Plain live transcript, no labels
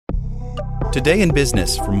Today in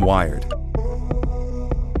Business from Wired.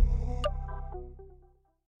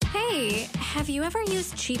 Hey, have you ever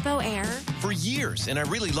used Cheapo Air? For years, and I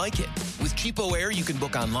really like it. With Cheapo Air, you can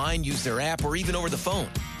book online, use their app, or even over the phone.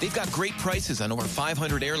 They've got great prices on over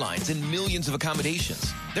 500 airlines and millions of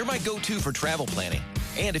accommodations. They're my go-to for travel planning.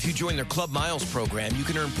 And if you join their Club Miles program, you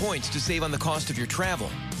can earn points to save on the cost of your travel.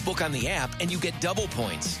 Book on the app, and you get double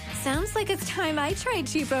points. Sounds like it's time I tried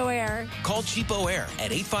Cheapo Air. Call Cheapo Air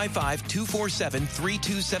at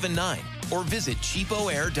 855-247-3279 or visit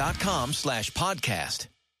cheapoair.com/podcast.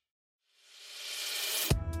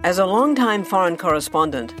 As a longtime foreign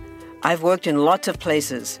correspondent, I've worked in lots of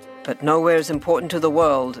places, but nowhere as important to the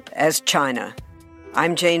world as China.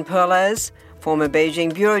 I'm Jane Perlez, former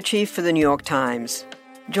Beijing bureau chief for the New York Times.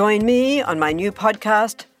 Join me on my new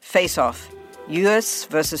podcast, Face Off, U.S.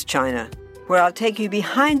 versus China, where I'll take you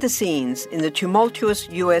behind the scenes in the tumultuous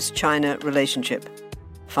U.S.-China relationship.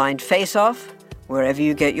 Find Face Off wherever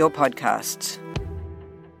you get your podcasts.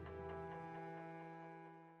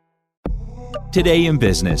 Today in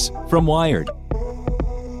Business from Wired.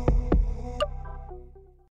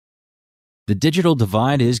 The digital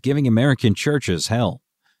divide is giving American churches hell.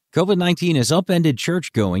 COVID-19 has upended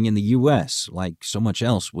churchgoing in the U.S. Like so much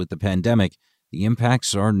else with the pandemic, the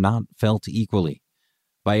impacts are not felt equally.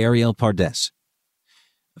 By Ariel Pardes.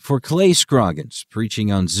 For Clay Scroggins,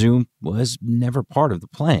 preaching on Zoom was never part of the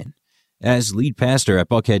plan. As lead pastor at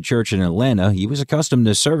Buckhead Church in Atlanta, he was accustomed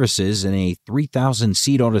to services in a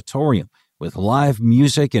 3,000-seat auditorium with live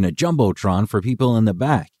music and a jumbotron for people in the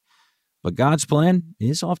back. But God's plan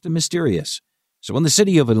is often mysterious. So when the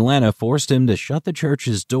city of Atlanta forced him to shut the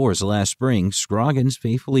church's doors last spring, Scroggins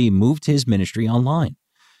faithfully moved his ministry online.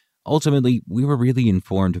 Ultimately, we were really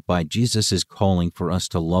informed by Jesus' calling for us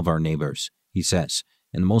to love our neighbors, he says,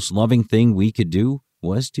 and the most loving thing we could do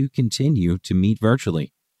was to continue to meet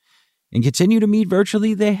virtually. And continue to meet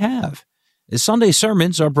virtually they have. Sunday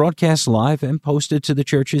sermons are broadcast live and posted to the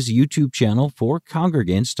church's YouTube channel for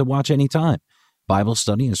congregants to watch anytime. Bible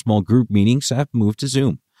study and small group meetings have moved to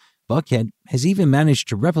Zoom. Buckhead has even managed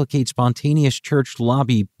to replicate spontaneous church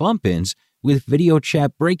lobby bump-ins with video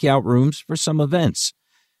chat breakout rooms for some events.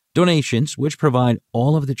 Donations, which provide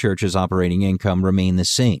all of the church's operating income, remain the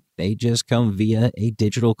same. They just come via a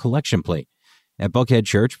digital collection plate. At Buckhead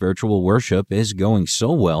Church, virtual worship is going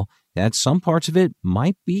so well that some parts of it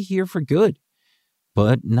might be here for good.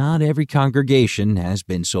 But not every congregation has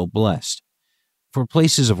been so blessed. For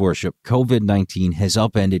places of worship, COVID-19 has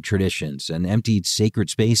upended traditions and emptied sacred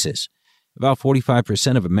spaces. About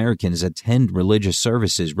 45% of Americans attend religious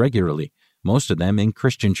services regularly, most of them in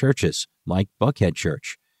Christian churches, like Buckhead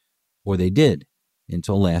Church. Or they did,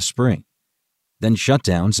 until last spring. Then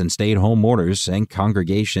shutdowns and stay-at-home orders and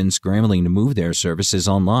congregations scrambling to move their services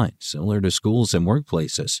online, similar to schools and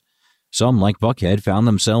workplaces. Some, like Buckhead, found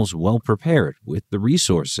themselves well prepared with the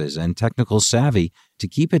resources and technical savvy to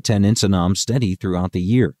keep attendance and alms steady throughout the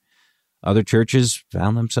year. Other churches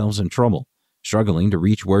found themselves in trouble, struggling to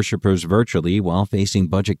reach worshipers virtually while facing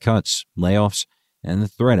budget cuts, layoffs, and the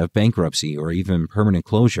threat of bankruptcy or even permanent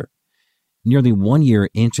closure. Nearly 1 year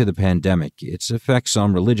into the pandemic, its effects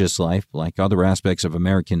on religious life, like other aspects of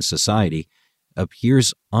American society,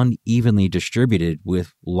 appears unevenly distributed,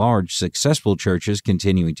 with large, successful churches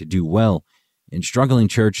continuing to do well and struggling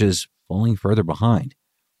churches falling further behind.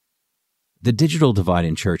 The digital divide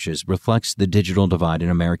in churches reflects the digital divide in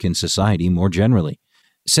American society more generally,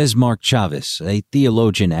 says Mark Chavez, a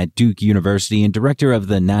theologian at Duke University and director of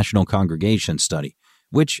the National Congregation Study,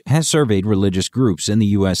 which has surveyed religious groups in the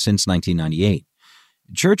U.S. since 1998.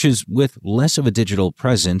 Churches with less of a digital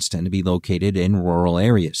presence tend to be located in rural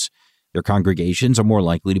areas. Their congregations are more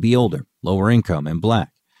likely to be older, lower income, and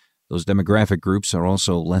Black. Those demographic groups are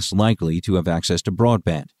also less likely to have access to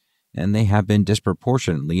broadband, and they have been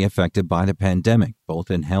disproportionately affected by the pandemic,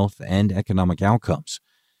 both in health and economic outcomes.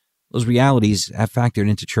 Those realities have factored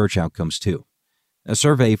into church outcomes, too. A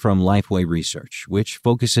survey from Lifeway Research, which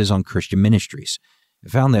focuses on Christian ministries,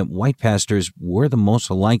 found that white pastors were the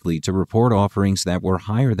most likely to report offerings that were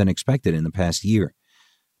higher than expected in the past year.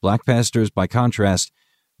 Black pastors, by contrast,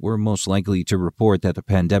 were most likely to report that the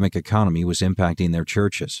pandemic economy was impacting their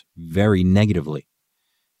churches very negatively.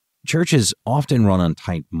 Churches often run on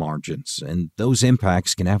tight margins, and those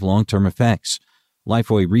impacts can have long-term effects.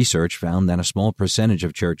 Lifeway Research found that a small percentage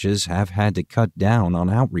of churches have had to cut down on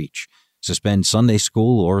outreach, suspend Sunday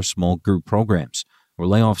school or small group programs, or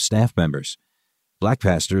lay off staff members. Black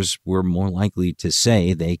pastors were more likely to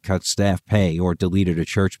say they cut staff pay or deleted a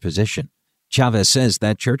church position. Chavez says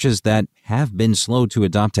that churches that have been slow to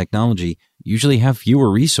adopt technology usually have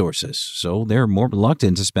fewer resources, so they're more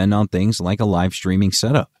reluctant to spend on things like a live streaming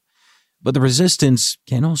setup. But the resistance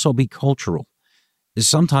can also be cultural.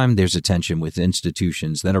 Sometimes there's a tension with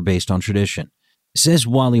institutions that are based on tradition, says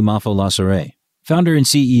Wally Mafolasare, founder and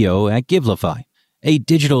CEO at Givelify, a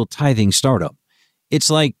digital tithing startup. It's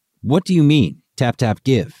like, what do you mean, tap, tap,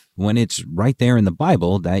 give, when it's right there in the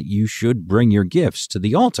Bible that you should bring your gifts to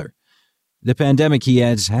the altar? The pandemic, he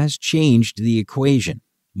adds, has changed the equation.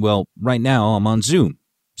 Well, right now I'm on Zoom.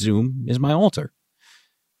 Zoom is my altar.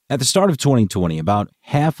 At the start of 2020, about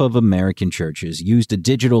half of American churches used a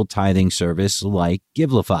digital tithing service like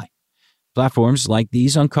Givelify. Platforms like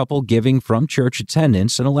these uncouple giving from church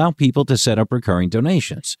attendance and allow people to set up recurring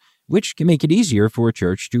donations, which can make it easier for a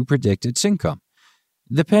church to predict its income.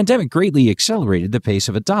 The pandemic greatly accelerated the pace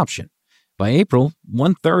of adoption. By April,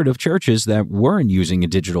 1/3 of churches that weren't using a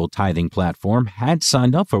digital tithing platform had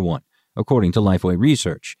signed up for one, according to Lifeway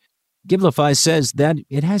Research. Givelify says that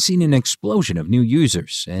it has seen an explosion of new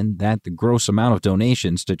users and that the gross amount of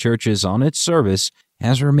donations to churches on its service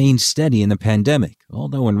has remained steady in the pandemic,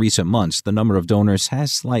 although in recent months the number of donors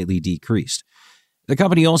has slightly decreased. The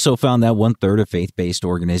company also found that 1/3 of faith-based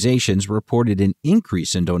organizations reported an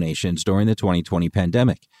increase in donations during the 2020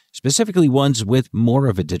 pandemic, specifically ones with more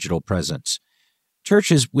of a digital presence.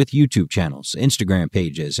 Churches with YouTube channels, Instagram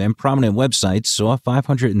pages, and prominent websites saw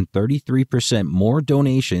 533% more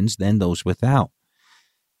donations than those without.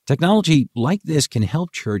 Technology like this can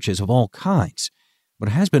help churches of all kinds, but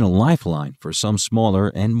it has been a lifeline for some smaller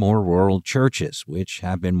and more rural churches, which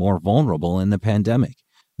have been more vulnerable in the pandemic.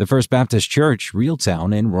 The First Baptist Church,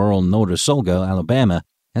 Reeltown in rural Notasulga, Alabama,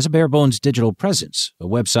 has a bare-bones digital presence, a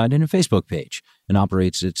website and a Facebook page, and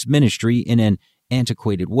operates its ministry in an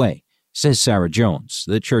antiquated way, says Sarah Jones,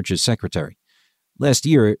 the church's secretary. Last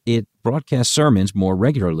year, it broadcast sermons more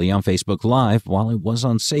regularly on Facebook Live while it was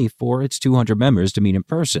unsafe for its 200 members to meet in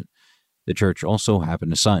person. The church also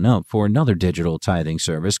happened to sign up for another digital tithing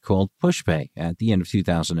service called PushPay at the end of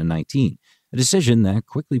 2019, a decision that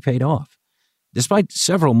quickly paid off. Despite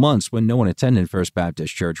several months when no one attended First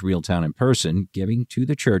Baptist Church Reeltown in person, giving to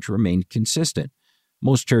the church remained consistent.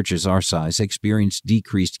 Most churches our size experienced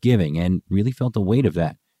decreased giving and really felt the weight of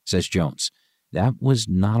that, says Jones. That was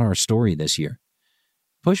not our story this year.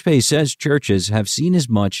 PushPay says churches have seen as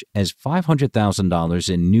much as $500,000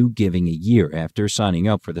 in new giving a year after signing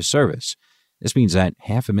up for the service. This means that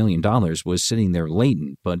 $500,000 was sitting there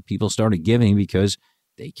latent, but people started giving because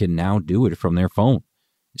they can now do it from their phone,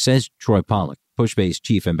 says Troy Pollock, PushPay's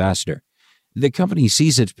chief ambassador. The company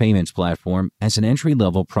sees its payments platform as an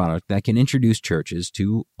entry-level product that can introduce churches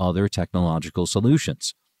to other technological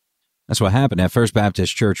solutions. That's what happened at First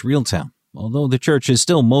Baptist Church Reeltown. Although the church is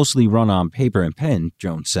still mostly run on paper and pen,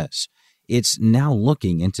 Jones says, it's now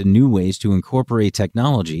looking into new ways to incorporate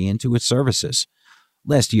technology into its services.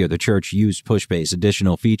 Last year, the church used PushPay's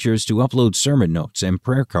additional features to upload sermon notes and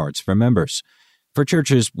prayer cards for members. For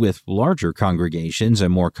churches with larger congregations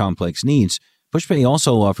and more complex needs, PushPay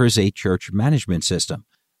also offers a church management system,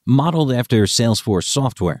 modeled after Salesforce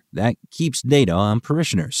software that keeps data on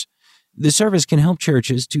parishioners. The service can help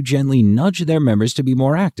churches to gently nudge their members to be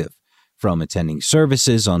more active, from attending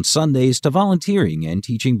services on Sundays to volunteering and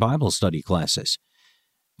teaching Bible study classes.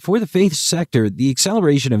 For the faith sector, the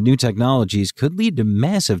acceleration of new technologies could lead to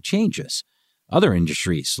massive changes. Other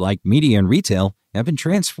industries, like media and retail, have been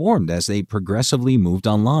transformed as they progressively moved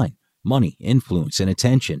online. Money, influence, and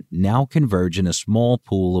attention now converge in a small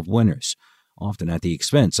pool of winners, often at the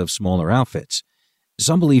expense of smaller outfits.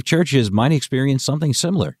 Some believe churches might experience something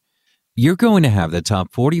similar. You're going to have the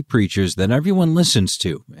top 40 preachers that everyone listens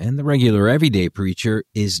to, and the regular everyday preacher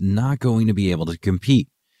is not going to be able to compete,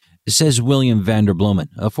 says William Vanderbloemen,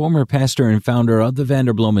 a former pastor and founder of the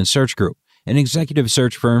Vanderbloemen Search Group, an executive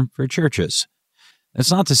search firm for churches.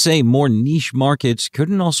 That's not to say more niche markets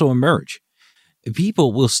couldn't also emerge.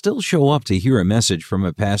 People will still show up to hear a message from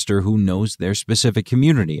a pastor who knows their specific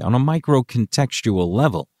community on a micro-contextual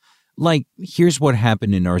level. Like, here's what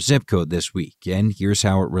happened in our zip code this week, and here's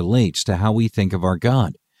how it relates to how we think of our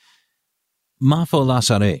God.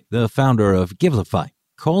 Mafolasare, the founder of Givelify,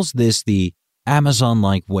 calls this the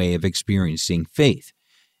Amazon-like way of experiencing faith.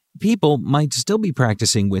 People might still be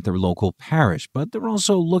practicing with their local parish, but they're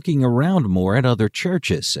also looking around more at other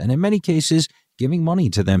churches, and in many cases, giving money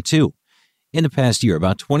to them too. In the past year,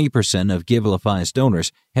 about 20% of Givelify's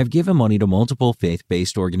donors have given money to multiple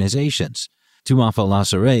faith-based organizations. To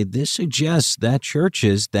Mafolasare, this suggests that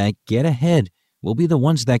churches that get ahead will be the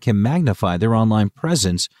ones that can magnify their online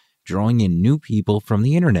presence, drawing in new people from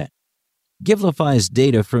the internet. Givelify's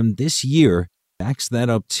data from this year backs that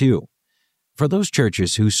up too. For those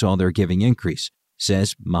churches who saw their giving increase,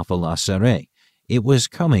 says Mafolasare, it was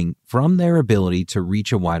coming from their ability to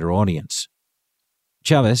reach a wider audience.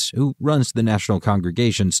 Chavez, who runs the National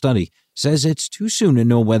Congregation Study, says it's too soon to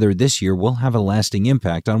know whether this year will have a lasting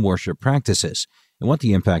impact on worship practices and what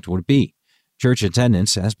the impact would be. Church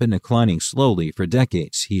attendance has been declining slowly for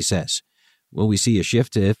decades, he says. Will we see a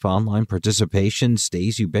shift if online participation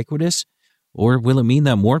stays ubiquitous? Or will it mean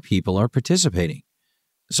that more people are participating?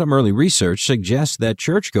 Some early research suggests that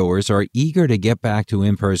churchgoers are eager to get back to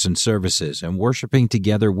in-person services and worshiping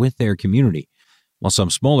together with their community, while some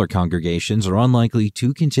smaller congregations are unlikely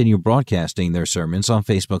to continue broadcasting their sermons on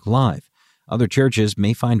Facebook Live. Other churches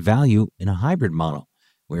may find value in a hybrid model,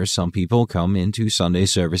 where some people come into Sunday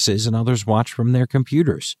services and others watch from their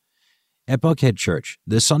computers. At Buckhead Church,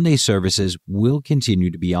 the Sunday services will continue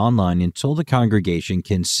to be online until the congregation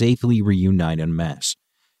can safely reunite en masse.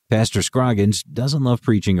 Pastor Scroggins doesn't love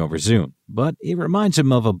preaching over Zoom, but it reminds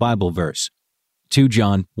him of a Bible verse, 2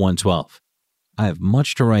 John 1:12. I have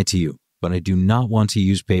much to write to you, but I do not want to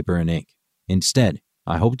use paper and ink. Instead,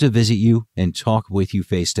 I hope to visit you and talk with you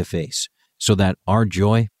face to face, so that our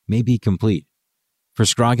joy may be complete. For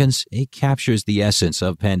Scroggins, it captures the essence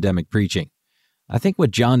of pandemic preaching. I think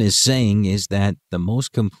what John is saying is that the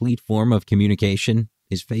most complete form of communication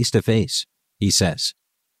is face to face, he says.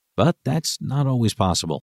 But that's not always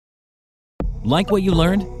possible. Like what you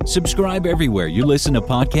learned? Subscribe everywhere you listen to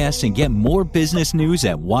podcasts and get more business news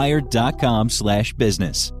at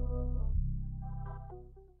wired.com/business.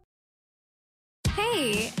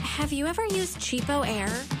 Hey, have you ever used Cheapo Air?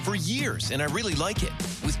 For years, and I really like it.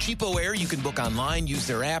 With Cheapo Air, you can book online, use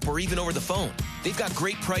their app, or even over the phone. They've got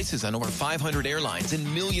great prices on over 500 airlines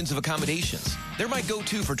and millions of accommodations. They're my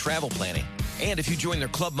go-to for travel planning. And if you join their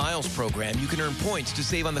Club Miles program, you can earn points to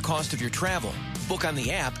save on the cost of your travel. Book on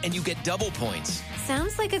the app, and you get double points.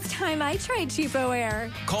 Sounds like it's time I tried Cheapo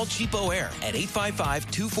Air. Call Cheapo Air at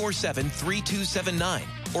 855-247-3279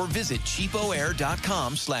 or visit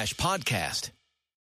cheapoair.com/podcast.